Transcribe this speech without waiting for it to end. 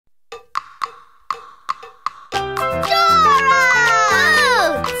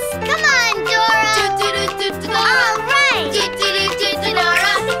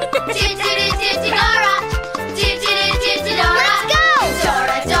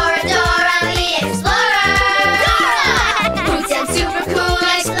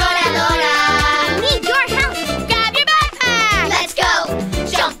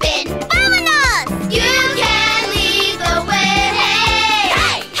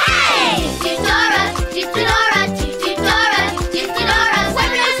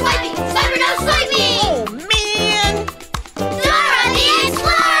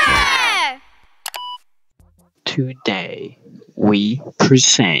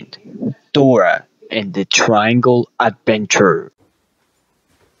present Dora and the Triangle Adventure.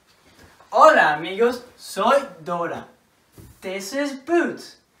 Hola amigos, soy Dora. This is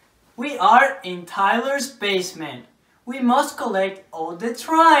Boots. We are in Tyler's basement. We must collect all the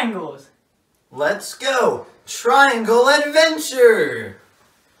triangles. Let's go! Triangle Adventure!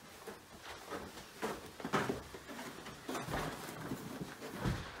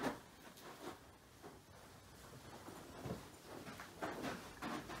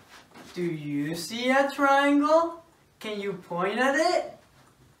 Do you see a triangle? Can you point at it?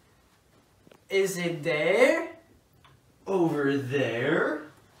 Is it there? Over there?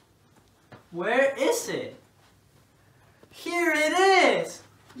 Where is it? Here it is!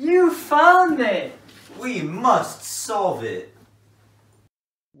 You found it! We must solve it.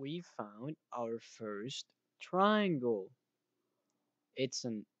 We found our first triangle. It's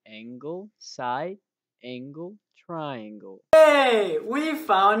an angle, side, angle, triangle. Hey! We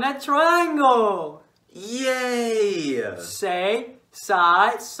found a triangle! Yay! Say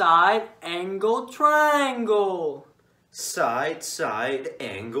side, side, angle, triangle. Side, side,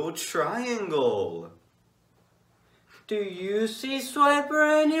 angle, triangle. Do you see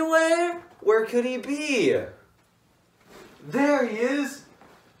Swiper anywhere? Where could he be? There he is!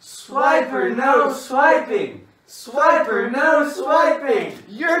 Swiper, no swiping! Swiper, no swiping!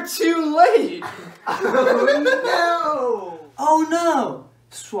 You're too late! Oh no! Oh no!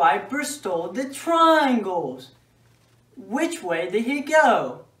 Swiper stole the triangles. Which way did he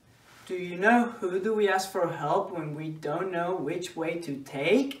go? Do you know who do we ask for help when we don't know which way to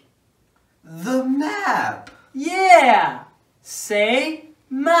take? The map! Yeah! Say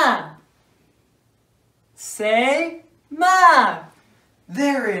map! Say map!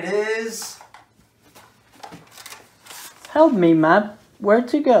 There it is! Help me, map. Where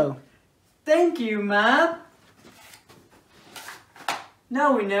to go? Thank you, map.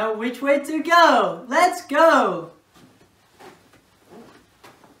 Now we know which way to go. Let's go.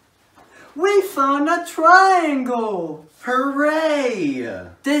 We found a triangle. Hooray!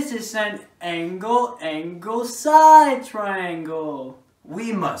 This is an angle, angle, side triangle.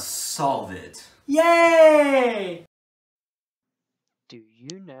 We must solve it. Yay! Do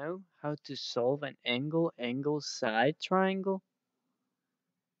you know how to solve an angle, angle, side triangle?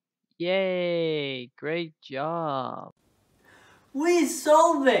 Yay! Great job! We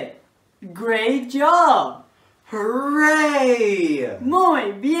solved it. Great job. Hooray!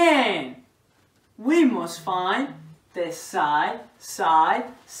 Muy bien. We must find the side, side,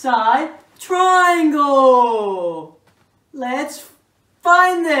 side triangle. Let's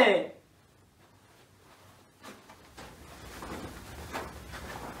find it.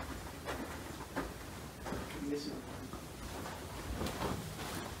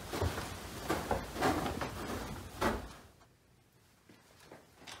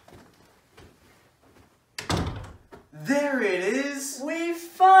 There it is! We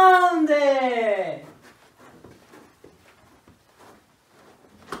found it.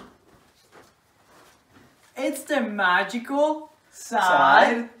 It's the magical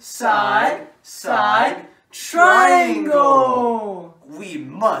side, side, side triangle. We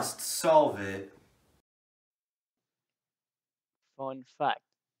must solve it. Fun fact.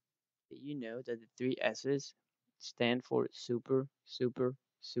 Did you know that the three S's stand for super, super,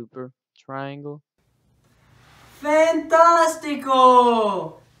 super triangle?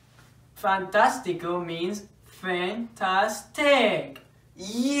 Fantastico! Fantastico means fantastic.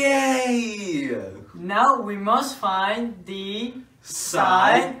 Yay! Now we must find the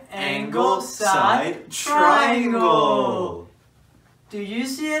Side, angle, side, triangle. Do you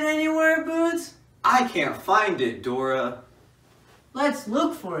see it anywhere, Boots? I can't find it, Dora. Let's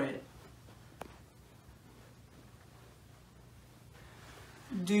look for it.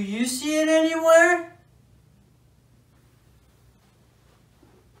 Do you see it anywhere?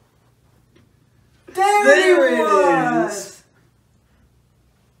 There it was!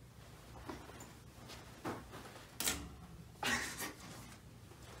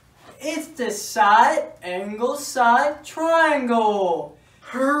 It's the side, angle, side triangle.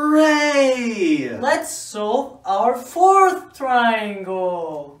 Hooray! Let's solve our fourth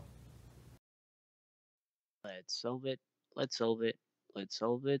triangle. Let's solve it. Let's solve it. Let's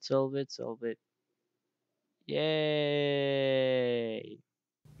solve it, solve it, solve it. Yay!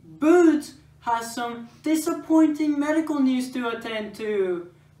 Boots has some disappointing medical news to attend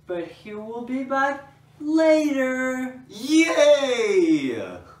to, but he will be back later. Yay!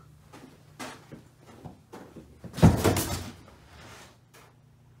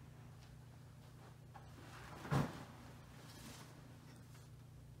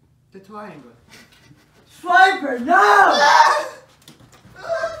 The triangle. Swiper, no!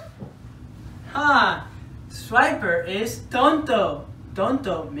 Swiper is tonto.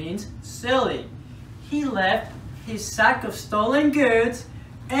 Tonto means silly. He left his sack of stolen goods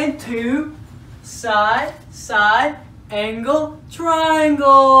and two side angle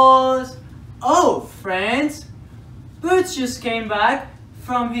triangles. Oh, friends, Boots just came back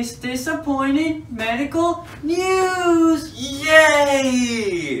from his disappointing medical news.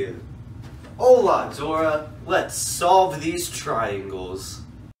 Yay! Hola, Dora. Let's solve these triangles.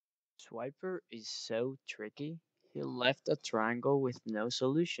 Swiper is so tricky, he left a triangle with no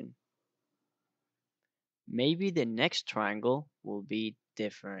solution. Maybe the next triangle will be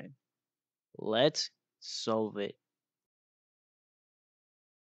different. Let's solve it.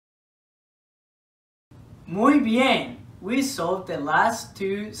 Muy bien. We solved the last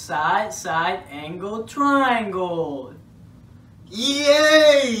two side angle triangles.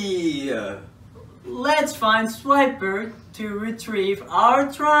 Yay! Let's find Swiper to retrieve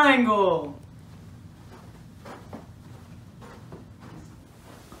our triangle.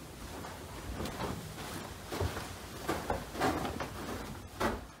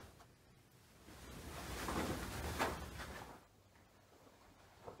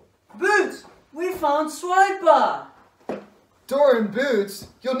 Boots, we found Swiper. Dora and Boots,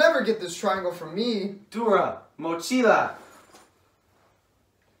 you'll never get this triangle from me. Dora, mochila.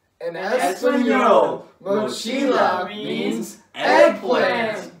 In Espanol, mochila means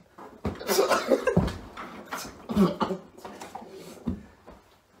eggplant.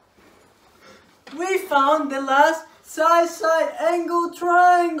 We found the last side angle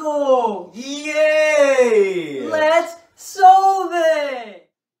triangle. Yay! Let's solve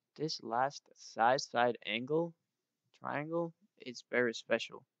it. This last side angle triangle is very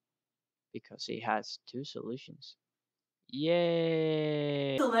special because it has two solutions.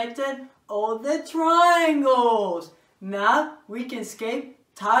 Yay! Selected all the triangles. Now we can escape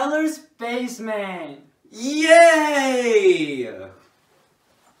Tyler's basement. Yay!